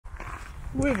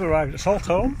We've arrived at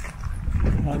Saltholme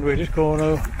and we're just going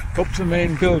to go up to the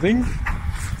main building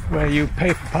where you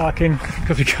pay for parking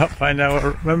because we can't find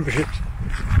our memberships,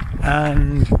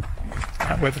 and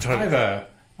where the toilet. Hi there,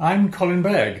 I'm Colin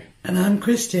Begg. And I'm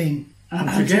Christine.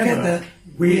 And together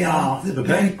we are the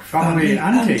Begg Family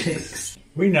Antics.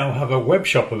 We now have a web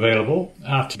shop available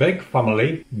at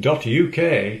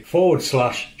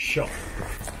beggfamily.uk/shop.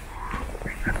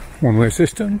 One-way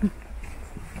system.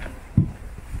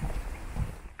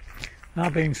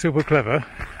 I've been super clever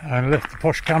and left the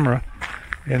posh camera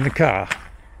in the car.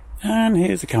 And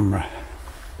here's the camera.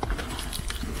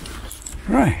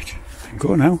 Right,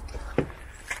 go now.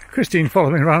 Christine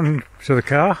followed me around to the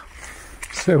car,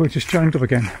 so we just joined up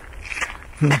again.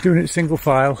 We're doing it single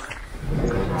file.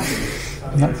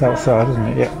 And that's outside, isn't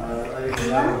it? Yeah.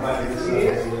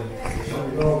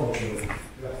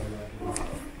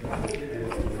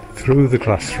 Through the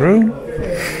classroom.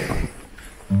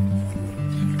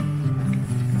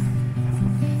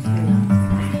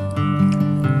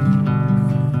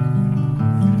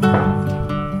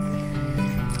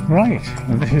 Right,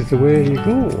 and this is the way you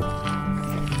go.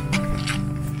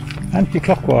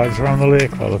 Anti-clockwise around the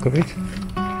lake by the look of it.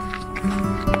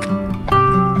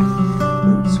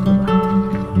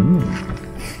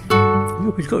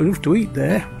 Look, he's got enough to eat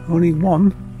there. Only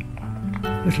one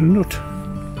little nut.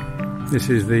 This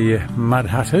is the Mad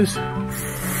Hatters.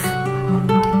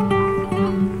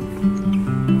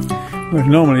 Whereas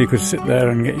normally you could sit there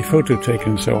and get your photo taken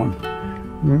and so on.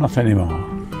 Not anymore.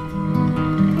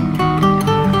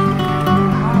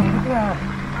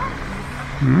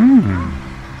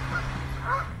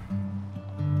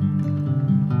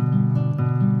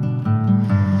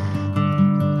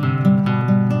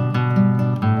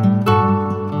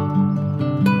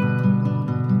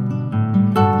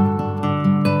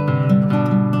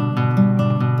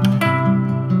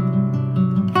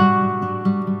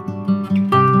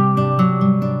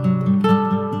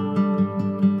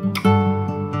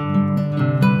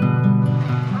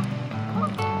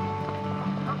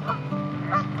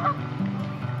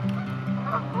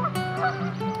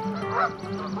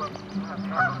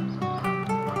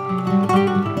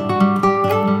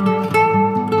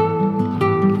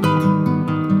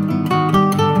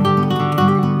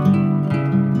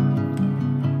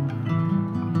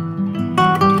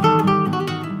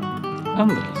 And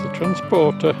there's the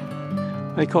transporter.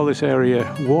 They call this area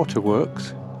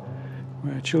waterworks,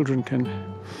 where children can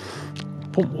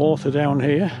pump water down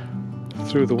here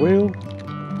through the wheel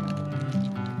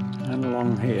and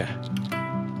along here.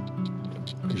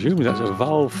 Presumably that's a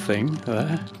valve thing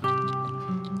there.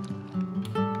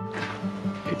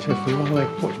 It says the one leg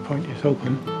watch point is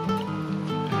open,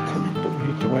 but we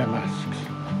need to wear masks.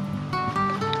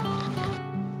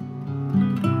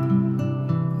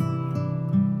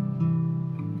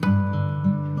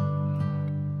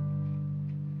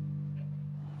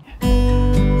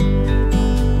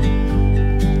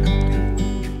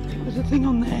 Thing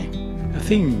on there. A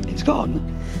thing? It's gone.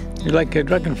 You like a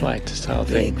dragonfly style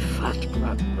thing? Big fat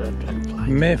dragonfly.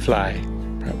 Mayfly,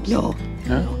 perhaps? No,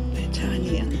 huh? no, they're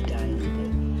tiny and they die.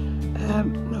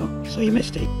 No, so you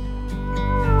missed it.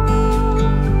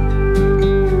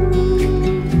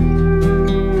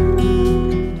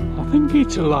 I think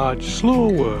it's a large slow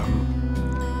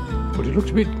worm, but it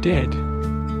looks a bit dead.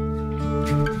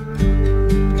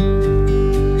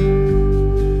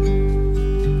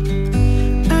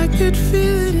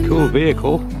 Cool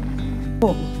vehicle.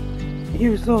 Oh,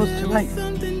 use those to like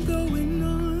something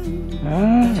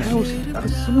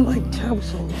like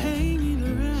Tousle,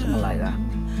 something like that.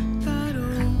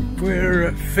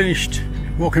 We're finished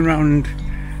walking around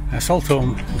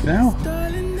Saltholme now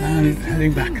and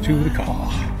heading back to the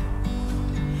car.